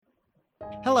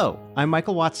Hello, I'm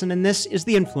Michael Watson, and this is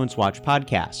the Influence Watch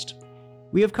podcast.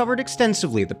 We have covered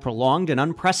extensively the prolonged and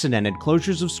unprecedented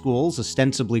closures of schools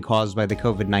ostensibly caused by the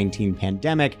COVID-19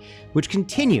 pandemic, which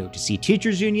continue to see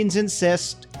teachers' unions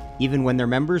insist, even when their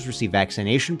members receive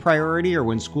vaccination priority or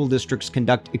when school districts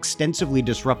conduct extensively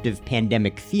disruptive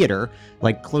pandemic theater,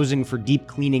 like closing for deep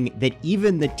cleaning, that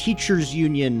even the teachers'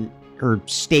 union or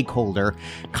stakeholder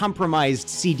compromised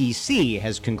CDC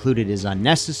has concluded is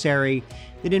unnecessary,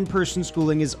 that in-person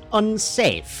schooling is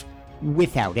unsafe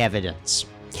without evidence.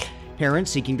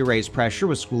 Parents seeking to raise pressure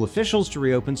with school officials to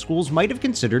reopen schools might have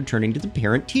considered turning to the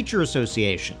Parent-Teacher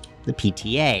Association, the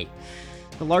PTA,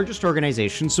 the largest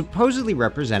organization supposedly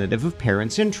representative of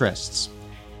parents' interests.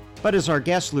 But as our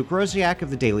guest Luke Rosiak of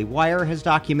the Daily Wire has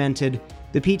documented,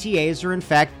 the PTAs are in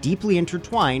fact deeply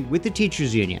intertwined with the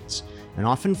teachers' unions, and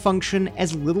often function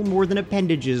as little more than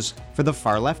appendages for the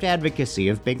far-left advocacy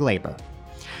of big labor.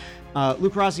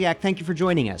 Luke Rosiak, thank you for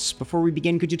joining us. Before we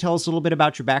begin, could you tell us a little bit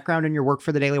about your background and your work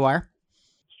for the Daily Wire?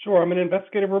 Sure. I'm an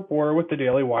investigative reporter with the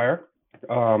Daily Wire.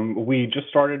 We just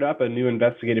started up a new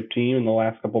investigative team in the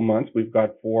last couple months. We've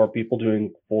got 4 people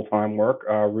doing full-time work,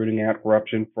 rooting out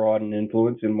corruption, fraud, and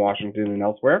influence in Washington and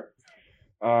elsewhere.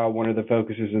 One of the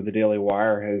focuses of the Daily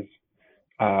Wire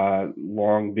has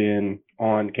long been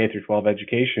on K-12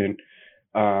 education,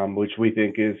 which we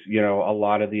think is, a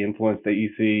lot of the influence that you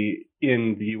see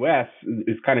in the U.S.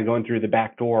 is kind of going through the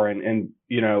back door. And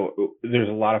there's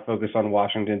a lot of focus on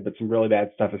Washington, but some really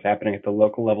bad stuff is happening at the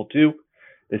local level, too.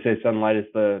 They say sunlight is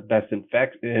the best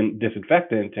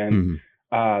disinfectant, and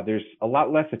there's a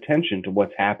lot less attention to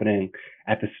what's happening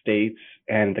at the states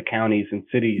and the counties and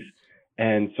cities.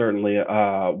 And certainly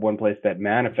one place that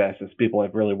manifests, as people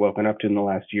have really woken up to in the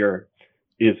last year,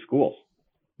 is schools.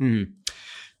 Mm-hmm.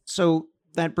 So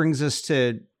that brings us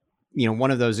to,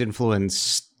 one of those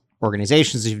influence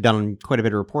organizations that you've done quite a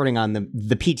bit of reporting on,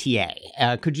 the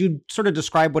PTA. Could you sort of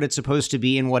describe what it's supposed to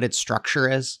be and what its structure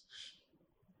is?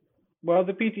 Well,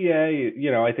 the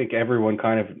PTA, I think everyone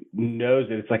kind of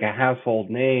knows it. It's like a household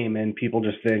name, and people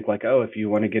just think like, oh, if you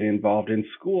want to get involved in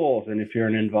schools and if you're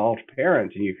an involved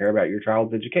parent and you care about your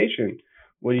child's education,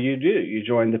 what do? You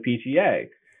join the PTA.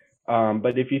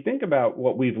 But if you think about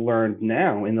what we've learned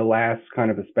now in the last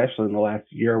especially in the last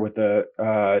year with the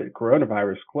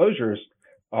coronavirus closures,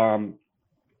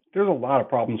 there's a lot of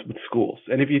problems with schools.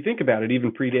 And if you think about it,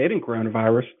 even predating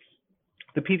coronavirus,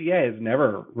 the PTA has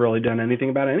never really done anything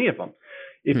about any of them.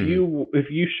 If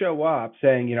you show up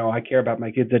saying, I care about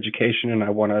my kids' education and I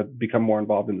want to become more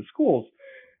involved in the schools,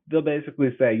 they'll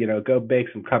basically say, go bake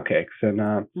some cupcakes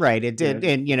and right. It did,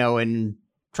 and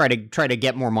try to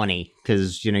get more money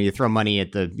because you throw money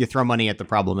at the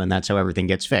problem and that's how everything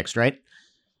gets fixed, right?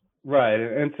 Right,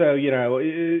 and so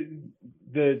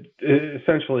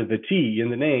essentially the T in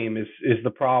the name is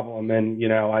the problem, and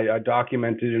I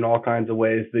documented in all kinds of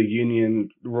ways the union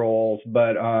roles,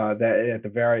 but that at the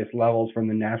various levels from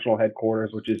the national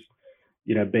headquarters, which is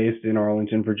based in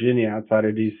Arlington, Virginia, outside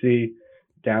of DC,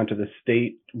 down to the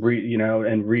state,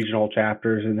 and regional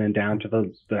chapters, and then down to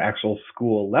the actual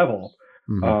school level.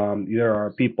 Mm-hmm. There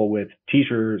are people with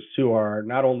teachers who are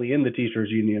not only in the teachers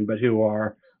union, but who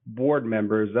are board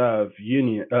members of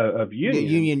union officers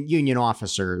union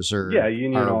officers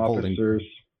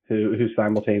who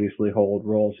simultaneously hold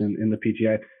roles in the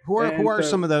PTA. Who are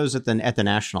some of those at the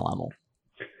national level?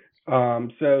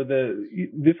 So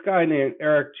this guy named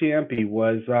Eric Ciampi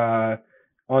was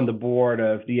on the board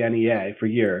of the NEA for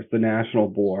years, the national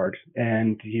board,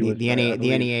 and he was the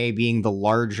NEA being the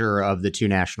larger of the 2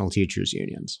 national teachers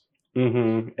unions.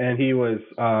 Mm-hmm. And he was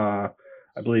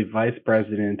I believe, vice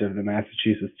president of the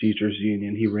Massachusetts Teachers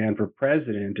Union. He ran for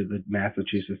president of the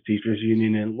Massachusetts Teachers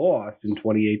Union and lost in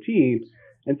 2018.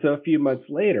 And so a few months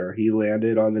later, he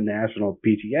landed on the National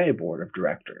PTA Board of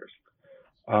Directors.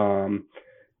 The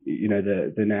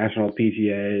National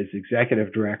PTA's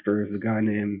executive director is a guy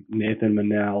named Nathan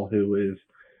Manel, who is,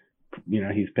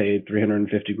 he's paid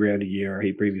 $350,000 a year.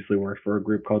 He previously worked for a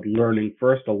group called Learning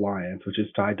First Alliance, which is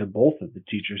tied to both of the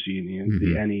teachers unions,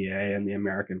 mm-hmm. the NEA and the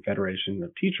American Federation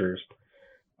of Teachers.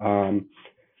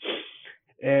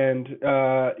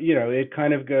 It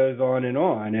kind of goes on.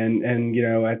 And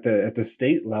at the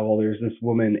state level, there's this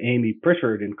woman, Amy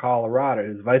Pritchard in Colorado,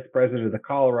 who's vice president of the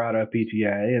Colorado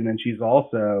PTA. And then she's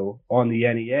also on the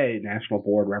NEA national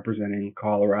board representing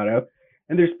Colorado.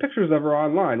 And there's pictures of her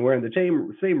online wearing the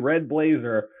same red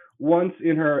blazer, once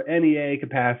in her NEA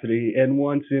capacity and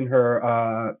once in her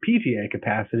PTA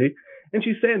capacity. And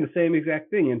she's saying the same exact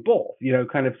thing in both,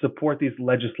 kind of support these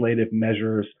legislative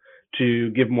measures to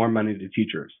give more money to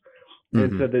teachers. Mm-hmm.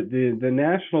 And so the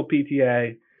national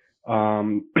PTA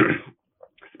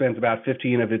spends about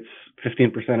 15% of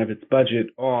its budget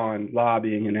on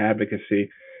lobbying and advocacy.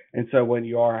 And so when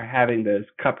you are having those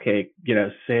cupcake,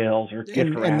 sales or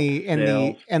gift wrap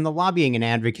sales, and the lobbying and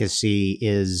advocacy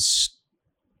is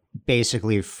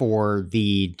basically for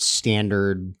the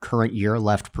standard current year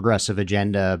left progressive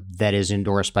agenda that is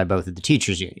endorsed by both of the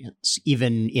teachers unions,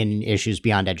 even in issues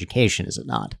beyond education, is it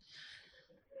not?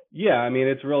 Yeah, I mean,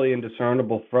 it's really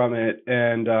indiscernible from it.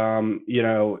 And,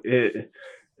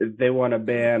 they want to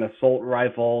ban assault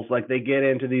rifles. Like, they get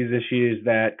into these issues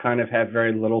that kind of have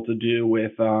very little to do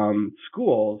with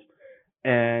schools.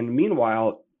 And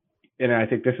meanwhile, and I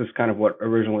think this is kind of what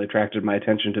originally attracted my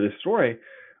attention to this story,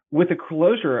 with the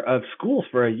closure of schools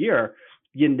for a year,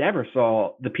 you never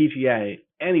saw the PTA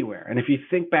anywhere. And if you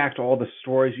think back to all the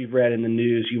stories you've read in the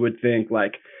news, you would think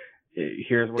like,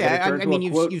 here's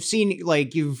what you've seen,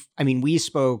 like, we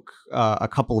spoke a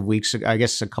couple of weeks ago, I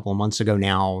guess a couple of months ago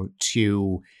now,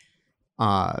 to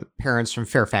parents from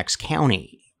Fairfax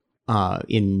County,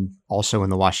 also in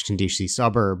the Washington, D.C.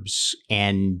 suburbs,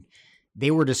 and they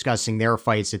were discussing their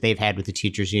fights that they've had with the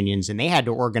teachers unions, and they had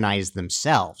to organize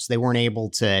themselves. They weren't able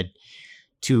to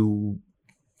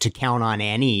count on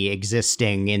any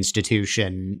existing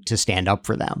institution to stand up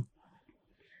for them.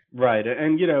 Right.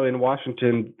 And, in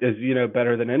Washington, as you know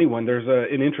better than anyone, there's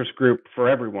an interest group for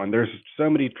everyone. There's so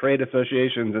many trade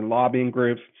associations and lobbying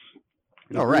groups.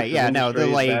 Oh, right. Yeah. No,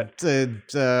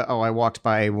 I walked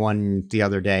by one the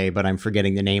other day, but I'm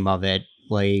forgetting the name of it.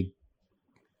 Like,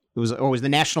 it was the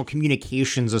National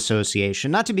Communications Association,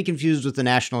 not to be confused with the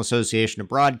National Association of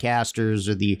Broadcasters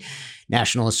or the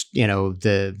National,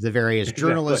 the various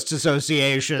journalists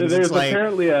associations. There's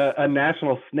apparently a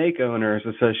National Snake Owners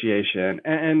Association,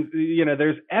 and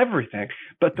there's everything.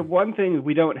 But the one thing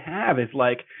we don't have is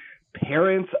like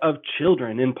parents of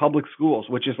children in public schools,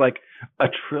 which is like $1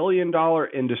 trillion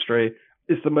industry.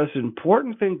 Is the most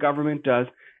important thing government does.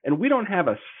 And we don't have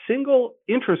a single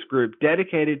interest group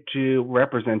dedicated to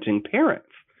representing parents.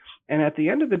 And at the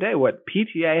end of the day, what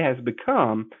PTA has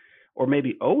become, or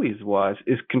maybe always was,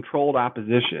 is controlled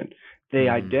opposition. They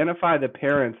identify the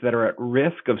parents that are at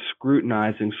risk of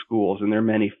scrutinizing schools and their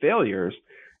many failures,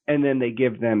 and then they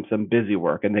give them some busy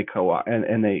work, and they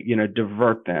and they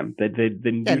divert them. They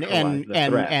neutralize the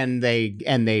threat. And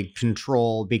they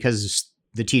control, because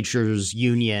the teachers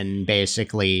union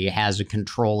basically has a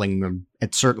controlling,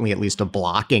 it's certainly at least a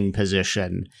blocking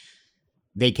position.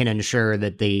 They can ensure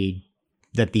that the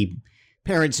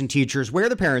parents and teachers, where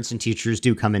the parents and teachers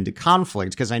do come into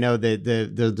conflict, because I know that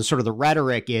the sort of the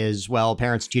rhetoric is, well,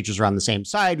 parents and teachers are on the same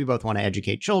side. We both want to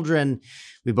educate children.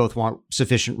 We both want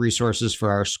sufficient resources for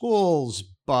our schools.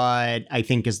 But I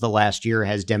think, as the last year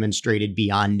has demonstrated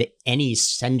beyond any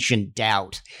sentient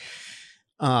doubt,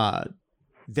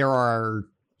 there are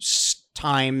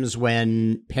times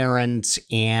when parents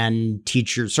and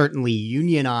teachers, certainly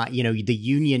the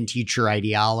union teacher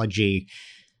ideology,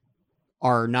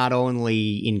 are not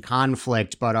only in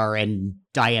conflict, but are in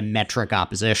diametric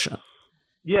opposition.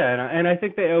 Yeah, and I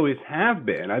think they always have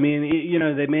been. I mean,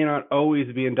 they may not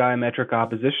always be in diametric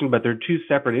opposition, but they're two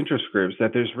separate interest groups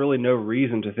that there's really no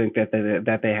reason to think that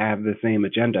they have the same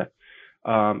agenda.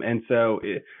 And so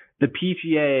the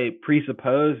PTA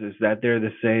presupposes that they're the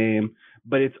same,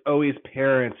 but it's always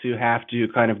parents who have to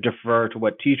kind of defer to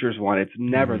what teachers want. It's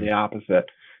never the opposite.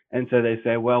 And so they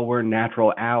say, well, we're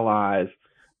natural allies,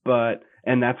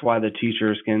 and that's why the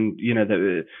teachers can,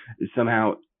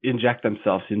 somehow inject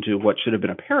themselves into what should have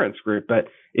been a parents group. But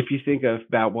if you think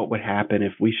about what would happen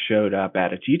if we showed up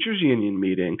at a teachers union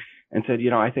meeting and said,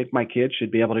 I think my kid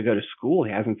should be able to go to school.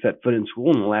 He hasn't set foot in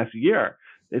school in the last year.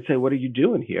 They'd say, what are you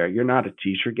doing here? You're not a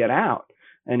teacher. Get out.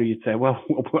 And you'd say, well,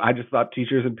 I just thought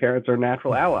teachers and parents are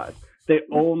natural allies. They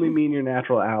only mean you're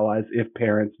natural allies if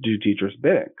parents do teachers'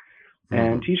 bidding.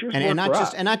 And teachers and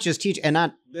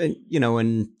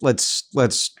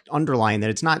let's underline that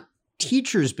it's not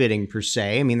teachers bidding per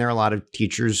se. I mean, there are a lot of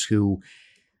teachers who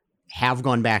have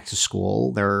gone back to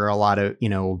school. There are a lot of,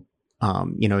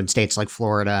 in states like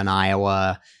Florida and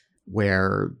Iowa,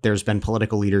 where there's been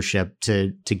political leadership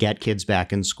to get kids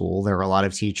back in school. There are a lot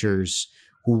of teachers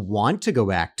who want to go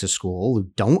back to school, who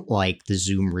don't like the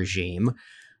Zoom regime,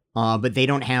 but they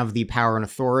don't have the power and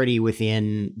authority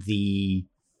within the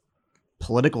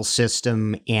political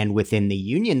system and within the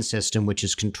union system, which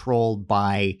is controlled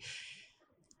by,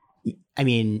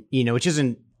 which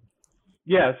isn't.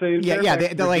 Yeah. So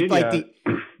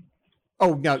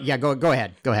oh no. Yeah. Go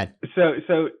ahead. So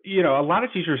a lot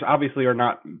of teachers obviously are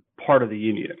not part of the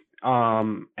union.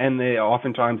 And they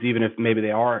oftentimes, even if maybe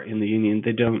they are in the union,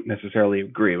 they don't necessarily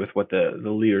agree with what the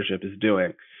leadership is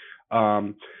doing.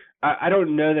 I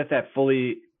don't know that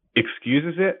fully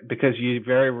excuses it, because you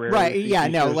very rarely see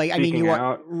teachers speaking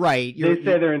out. Right. They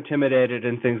say they're intimidated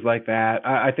and things like that.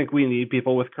 I think we need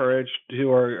people with courage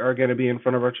who are going to be in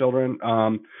front of our children.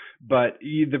 But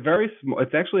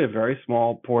it's actually a very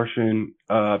small portion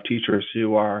of teachers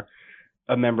who are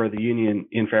a member of the union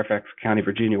in Fairfax County,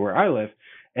 Virginia, where I live.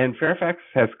 And Fairfax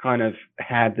has kind of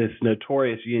had this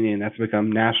notorious union that's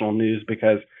become national news,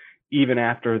 because even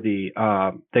after they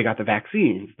got the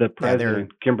vaccines, the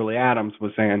president, Kimberly Adams,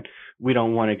 was saying, we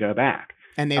don't want to go back.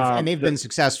 And they've been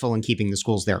successful in keeping the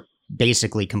schools there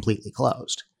basically completely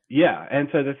closed. Yeah. And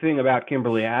so the thing about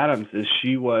Kimberly Adams is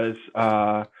she was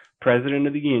president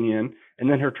of the union, and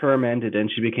then her term ended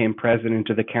and she became president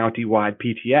of the county-wide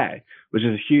PTA, which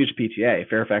is a huge PTA.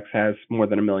 Fairfax has more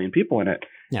than 1 million people in it.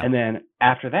 Yeah. And then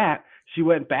after that, she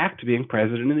went back to being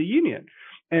president of the union.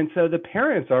 And so the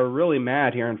parents are really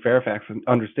mad here in Fairfax,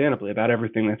 understandably, about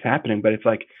everything that's happening. But it's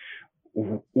like,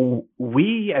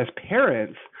 we as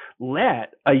parents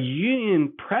let a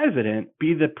union president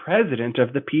be the president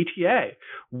of the PTA.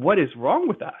 What is wrong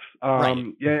with us? Right.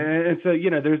 And so,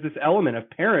 there's this element of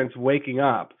parents waking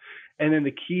up. And then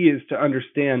the key is to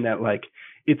understand that, like,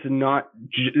 it's not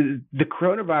the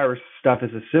coronavirus stuff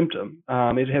is a symptom.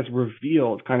 It has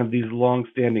revealed kind of these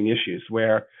long-standing issues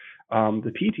where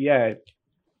the PTA,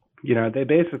 they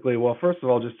basically, well, first of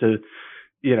all, just to,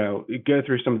 go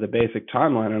through some of the basic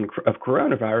timeline of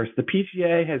coronavirus, the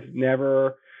PTA has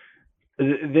never,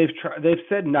 they've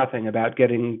said nothing about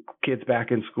getting kids back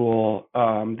in school.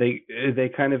 They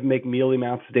kind of make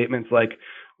mealy-mouthed statements like,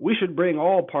 we should bring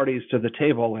all parties to the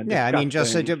table and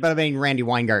Randy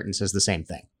Weingarten says the same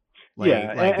thing.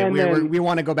 We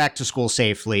want to go back to school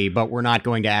safely, but we're not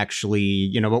going to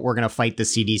actually, but we're going to fight the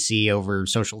CDC over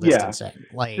social distancing.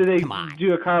 Yeah. So they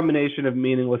do a combination of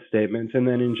meaningless statements, and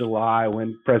then in July,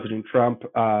 when President Trump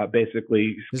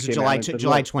basically this is July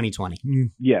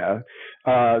 2020. Yeah.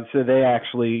 So they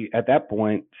actually at that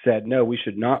point said, no, we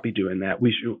should not be doing that.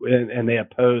 We should, and they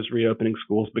opposed reopening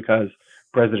schools because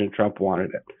President Trump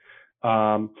wanted it.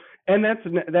 And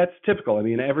that's typical. I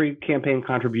mean, every campaign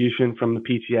contribution from the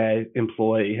PTA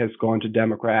employee has gone to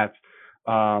Democrats.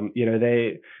 When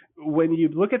you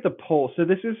look at the poll, so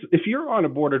this is, if you're on a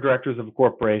board of directors of a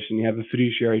corporation, you have a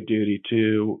fiduciary duty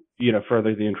to,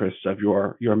 further the interests of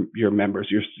your members,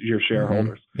 your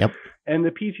shareholders. Mm-hmm. Yep. And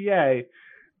the PTA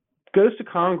goes to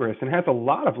Congress and has a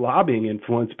lot of lobbying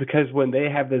influence, because when they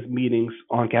have those meetings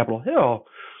on Capitol Hill,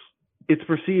 it's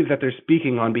perceived that they're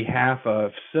speaking on behalf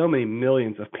of so many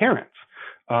millions of parents.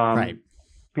 Right.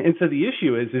 And so the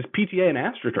issue is PTA an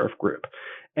AstroTurf group.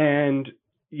 And,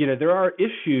 there are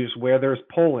issues where there's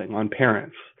polling on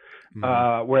parents,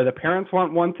 where the parents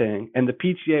want one thing and the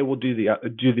PTA will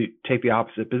take the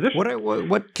opposite position.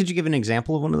 What could you give an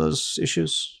example of one of those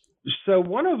issues? So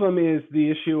one of them is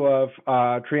the issue of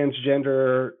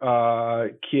transgender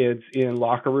kids in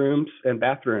locker rooms and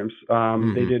bathrooms.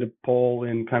 They did a poll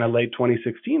in kind of late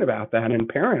 2016 about that, and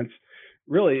parents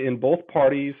really in both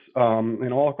parties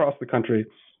and all across the country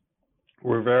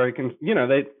were very,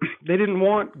 they didn't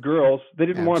want girls, they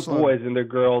didn't want boys in their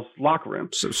girls' locker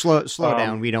rooms. So slow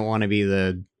down. We don't want to be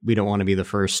the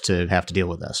first to have to deal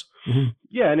with this. Mm-hmm.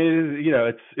 Yeah, and it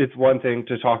is, it's one thing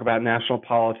to talk about national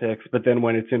politics, but then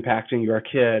when it's impacting your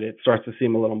kid, it starts to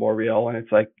seem a little more real. And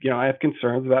it's like, I have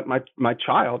concerns about my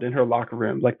child in her locker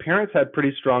room. Like, parents had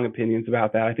pretty strong opinions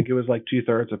about that. I think it was like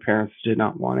 2/3 of parents did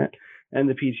not want it, and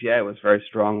the PTA was very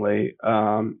strongly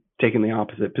taking the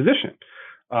opposite position.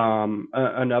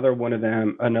 Another one of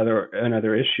them,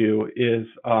 another issue is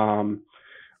what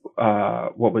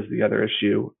was the other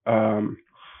issue?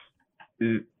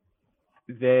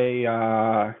 They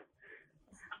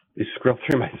scroll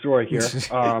through my story here.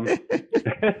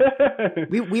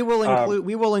 We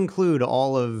will include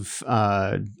all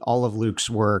of Luke's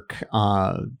work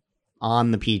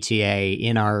on the PTA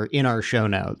in our show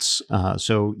notes,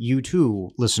 so you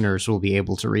too, listeners, will be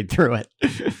able to read through it.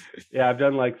 Yeah, I've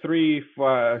done like three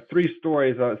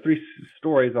stories on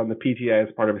the PTA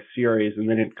as part of a series, and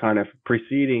then it kind of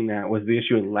preceding that was the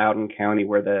issue in Loudoun County,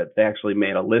 where they actually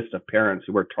made a list of parents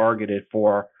who were targeted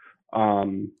for,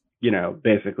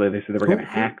 basically they said they were going to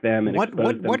hack them and expose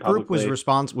them what group publicly.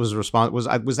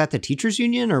 was that the teachers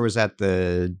union, or was that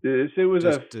the? So it was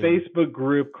a Facebook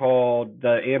group called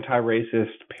the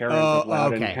Anti-Racist Parents of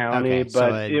Loudoun County,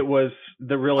 but it was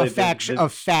a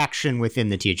faction within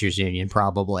the teachers union,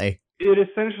 probably. It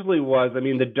essentially was. I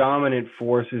mean, the dominant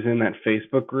forces in that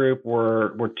Facebook group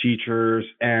were teachers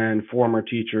and former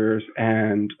teachers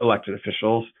and elected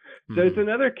officials. So it's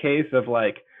another case of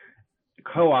like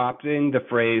co-opting the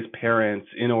phrase parents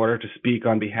in order to speak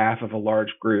on behalf of a large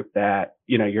group that,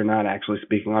 you're not actually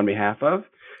speaking on behalf of.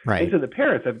 Right. And so the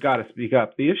parents have got to speak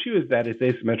up. The issue is that it's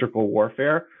asymmetrical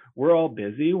warfare. We're all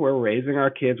busy. We're raising our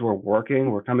kids. We're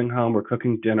working. We're coming home. We're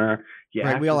cooking dinner. You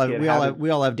Right. ask your kid We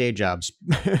all have day jobs.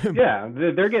 yeah,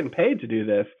 they're getting paid to do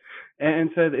this.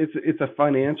 And so it's a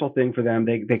financial thing for them.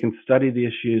 They can study the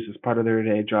issues as part of their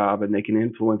day job, and they can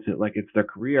influence it like it's their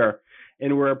career.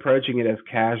 And we're approaching it as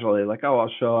casually, like, oh, I'll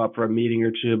show up for a meeting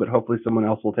or two, but hopefully someone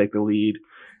else will take the lead.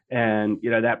 And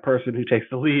that person who takes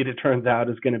the lead, it turns out,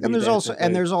 is going to be. And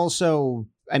there's also,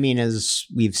 I mean, as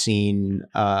we've seen,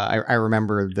 I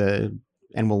remember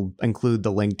and we'll include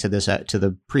the link to this to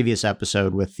the previous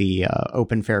episode with the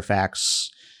Open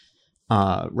Fairfax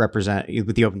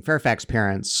with the Open Fairfax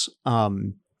parents.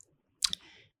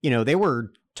 They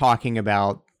were talking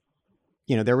about,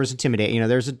 there was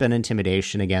there's been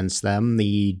intimidation against them.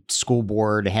 The school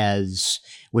board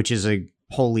which is a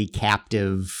wholly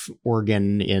captive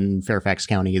organ in Fairfax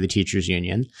County, the teachers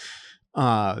union,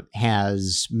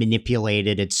 has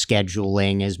manipulated its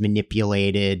scheduling, has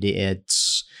manipulated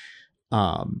its,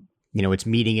 its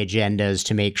meeting agendas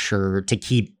to make sure to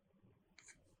keep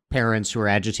parents who are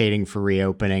agitating for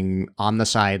reopening on the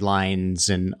sidelines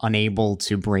and unable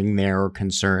to bring their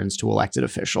concerns to elected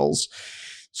officials.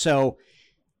 So,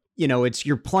 it's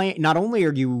your plan. Not only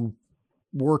are you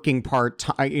working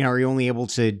part-time, are you only able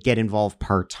to get involved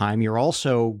part-time, you're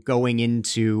also going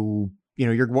into,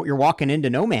 you're walking into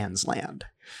no man's land.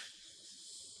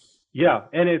 Yeah.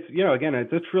 And it's, again,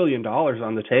 it's $1 trillion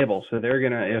on the table. So they're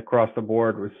going to, across the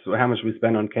board, with how much we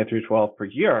spend on K through 12 per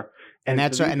year. And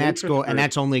that's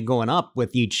only going up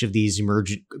with each of these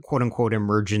quote unquote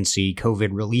emergency COVID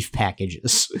relief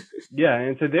packages. Yeah.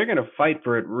 And so they're going to fight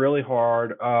for it really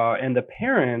hard. And the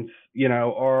parents,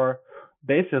 are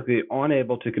basically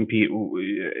unable to compete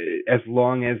as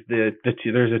long as there's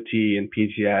a T in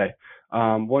PTA.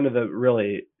 One of the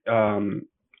really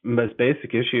most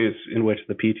basic issues in which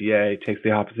the PTA takes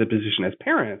the opposite position as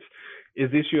parents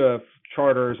is the issue of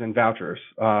charters and vouchers,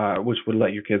 which would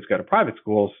let your kids go to private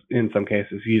schools in some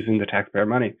cases using the taxpayer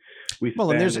money. The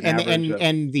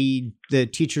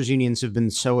teachers unions have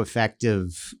been so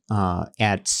effective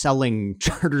at selling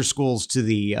charter schools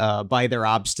to by their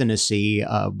obstinacy.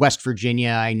 West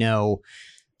Virginia, I know,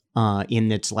 in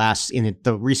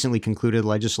the recently concluded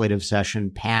legislative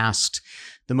session, passed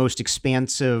the most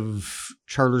expansive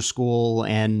charter school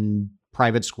and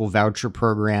private school voucher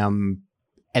program,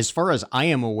 as far as I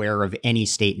am aware, of any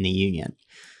state in the union.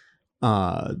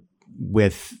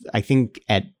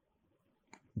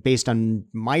 Based on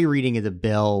my reading of the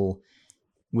bill,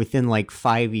 within like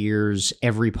 5 years,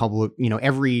 every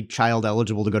child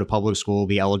eligible to go to public school will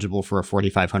be eligible for a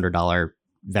 $4,500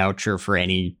 voucher for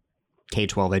any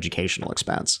K-12 educational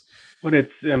expense. But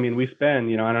we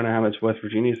spend, I don't know how much West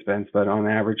Virginia spends, but on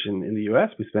average in the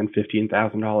U.S., we spend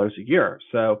 $15,000 a year.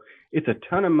 So it's a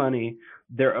ton of money.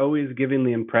 They're always giving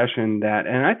the impression that,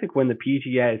 and I think when the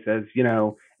PTA says,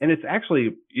 and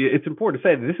it's important to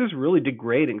say that this is really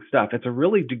degrading stuff. It's a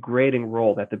really degrading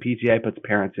role that the PTA puts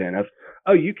parents in of,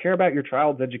 oh, you care about your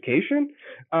child's education?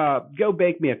 Go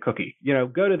bake me a cookie,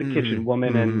 go to the kitchen,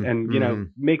 woman, and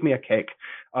make me a cake.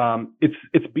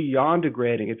 It's beyond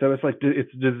degrading. It's almost like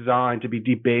it's designed to be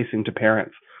debasing to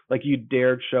parents. Like, you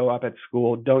dared show up at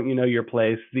school. Don't you know your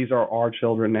place? These are our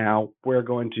children now. We're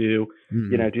going to,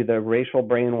 do the racial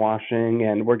brainwashing,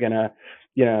 and we're going to,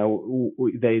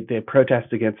 they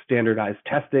protest against standardized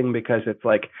testing because it's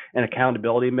like an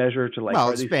accountability measure to like.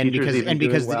 Well, because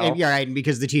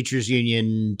the teachers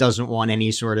union doesn't want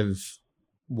any sort of.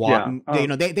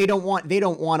 They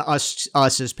don't want us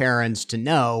as parents to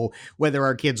know whether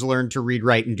our kids learn to read,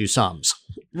 write, and do sums.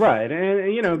 Right. And,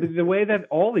 the way that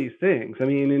all these things,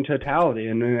 in totality,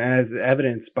 and as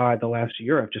evidenced by the last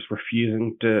year of just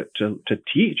refusing to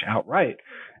teach outright,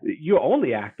 you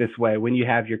only act this way when you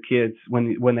have your kids,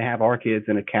 when they have our kids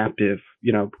in a captive,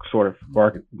 sort of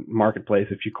marketplace,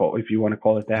 if you want to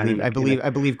call it that. I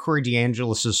believe Corey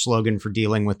DeAngelis' slogan for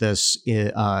dealing with this,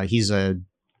 he's a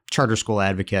charter school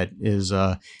advocate, is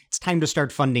it's time to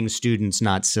start funding students,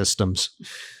 not systems.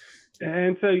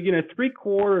 And so,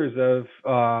 3/4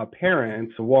 of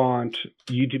parents want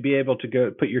you to be able to go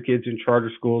put your kids in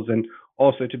charter schools, and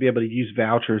also to be able to use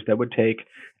vouchers that would take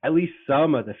at least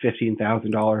some of the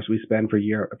 $15,000 we spend per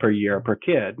year per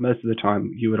kid. Most of the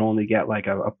time, you would only get like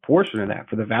a portion of that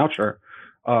for the voucher.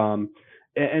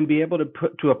 And be able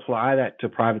to apply that to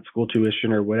private school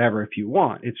tuition or whatever if you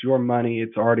want. It's your money.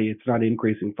 It's not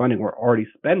increasing funding. We're already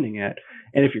spending it.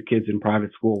 And if your kid's in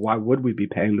private school, why would we be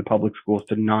paying the public schools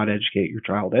to not educate your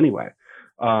child anyway?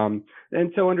 And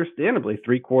so understandably,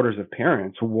 3/4 of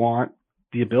parents want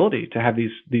the ability to have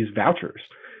these vouchers.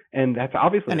 And that's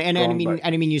obviously and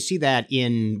I mean, you see that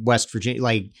in West Virginia.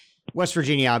 Like, West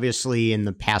Virginia, obviously, in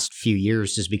the past few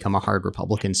years has become a hard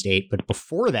Republican state, but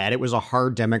before that, it was a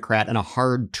hard Democrat and a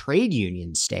hard trade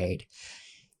union state.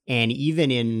 And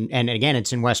and again,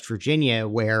 it's in West Virginia,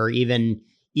 where even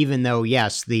though,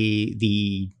 yes,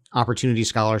 the opportunity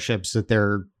scholarships that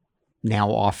they're now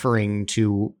offering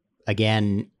to,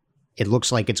 again, it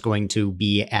looks like it's going to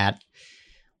be at,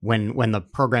 when the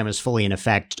program is fully in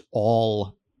effect,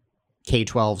 all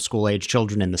K-12 school-age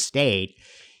children in the state,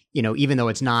 even though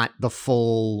it's not the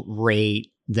full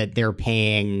rate that they're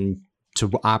paying to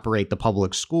operate the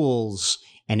public schools,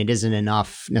 and it isn't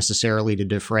enough necessarily to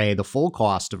defray the full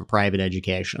cost of a private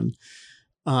education.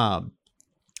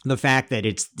 The fact that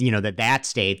it's, that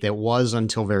state that was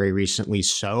until very recently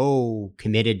so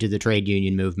committed to the trade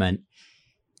union movement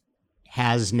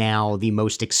has now the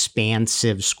most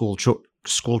expansive school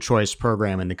choice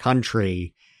program in the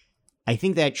country. I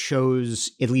think that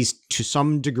shows, at least to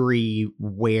some degree,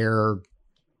 where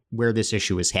this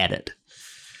issue is headed.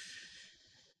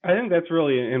 I think that's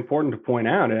really important to point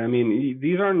out. I mean,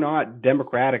 these are not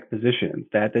democratic positions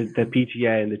that the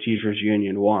PTA and the teachers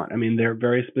union want. I mean, they're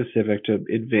very specific to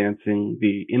advancing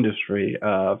the industry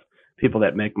of people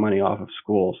that make money off of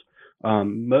schools.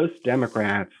 Most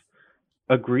Democrats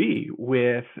agree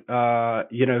with, who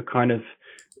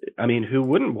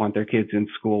wouldn't want their kids in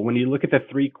school? When you look at the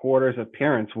 3/4 of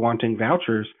parents wanting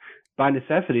vouchers, by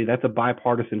necessity, that's a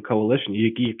bipartisan coalition.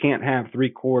 You can't have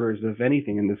 3/4 of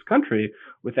anything in this country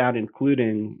without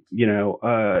including,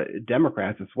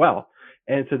 Democrats as well.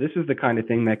 And so this is the kind of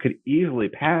thing that could easily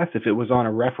pass if it was on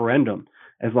a referendum,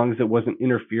 as long as it wasn't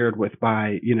interfered with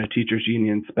by, teachers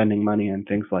unions spending money and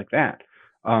things like that.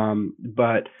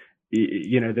 But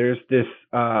there's this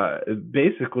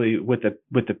basically with the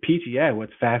PTA.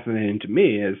 What's fascinating to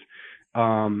me is,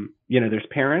 there's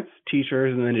parents,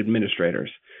 teachers, and then administrators.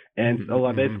 And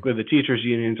basically, the teachers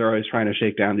unions are always trying to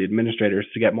shake down the administrators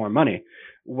to get more money.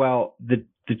 Well, the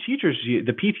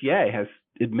PTA has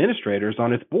administrators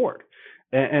on its board.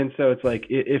 And so it's like,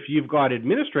 if you've got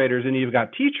administrators and you've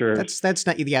got teachers,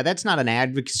 that's not an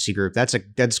advocacy group.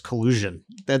 That's collusion.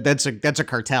 That's a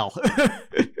cartel.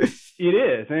 It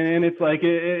is. And it's like,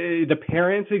 the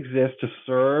parents exist to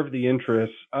serve the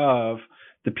interests of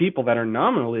the people that are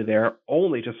nominally there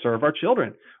only to serve our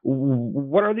children.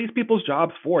 What are these people's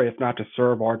jobs for if not to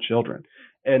serve our children?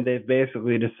 And they've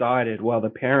basically decided, well, the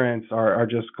parents are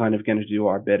just kind of going to do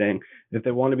our bidding. If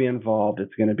they want to be involved,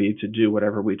 it's going to be to do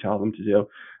whatever we tell them to do.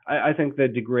 I think the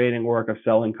degrading work of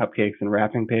selling cupcakes and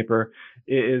wrapping paper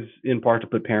is in part to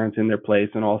put parents in their place,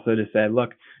 and also to say,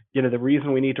 look, the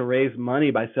reason we need to raise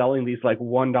money by selling these like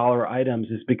 $1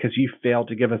 items is because you failed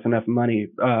to give us enough money,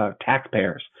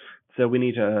 taxpayers. So we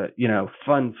need to,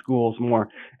 fund schools more.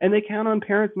 And they count on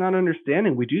parents not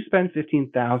understanding. We do spend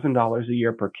 $15,000 a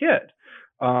year per kid.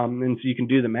 And so you can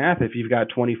do the math. If you've got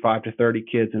 25 to 30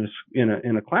 kids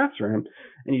in a classroom,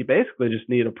 and you basically just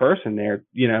need a person there,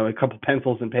 a couple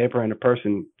pencils and paper and a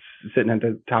person sitting at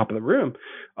the top of the room.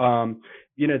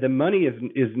 The money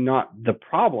is not the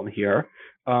problem here.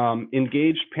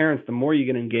 Engaged parents, the more you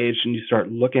get engaged and you start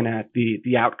looking at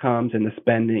the outcomes and the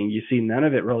spending, you see none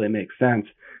of it really makes sense.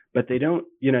 But they don't,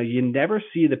 you never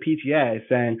see the PTA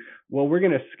saying, well, we're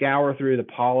going to scour through the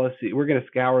policy. We're going to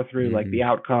scour through like the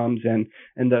outcomes and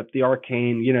the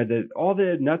arcane, all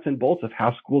the nuts and bolts of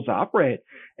how schools operate.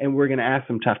 And we're going to ask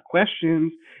some tough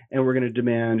questions, and we're going to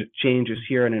demand changes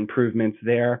here and improvements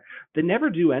there. They never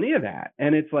do any of that.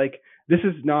 And it's like, this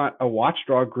is not a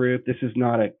watchdog group. This is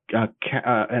not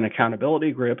an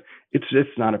accountability group. It's just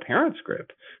not a parents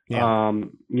group. Yeah.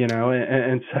 And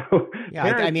so yeah,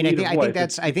 I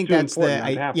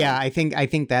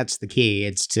think that's the key.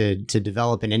 It's to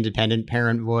develop an independent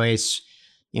parent voice.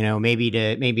 Maybe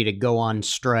to go on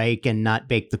strike and not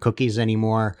bake the cookies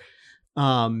anymore.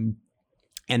 But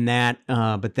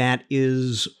that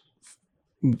is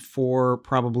for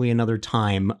probably another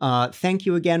time. Thank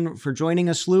you again for joining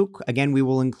us, Luke. Again, we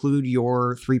will include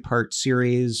your 3-part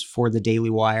series for the Daily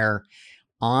Wire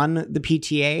on the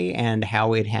PTA and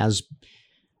how it has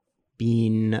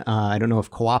been, I don't know if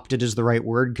co-opted is the right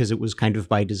word, because it was kind of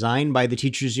by design by the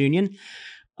teachers union.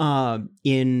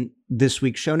 In this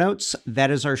week's show notes,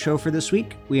 that is our show for this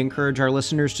week. We encourage our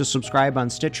listeners to subscribe on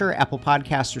Stitcher, Apple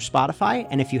Podcasts, or Spotify.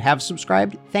 And if you have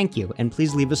subscribed, thank you. And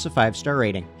please leave us a 5-star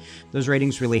rating. Those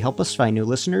ratings really help us find new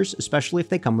listeners, especially if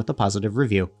they come with a positive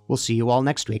review. We'll see you all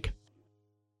next week.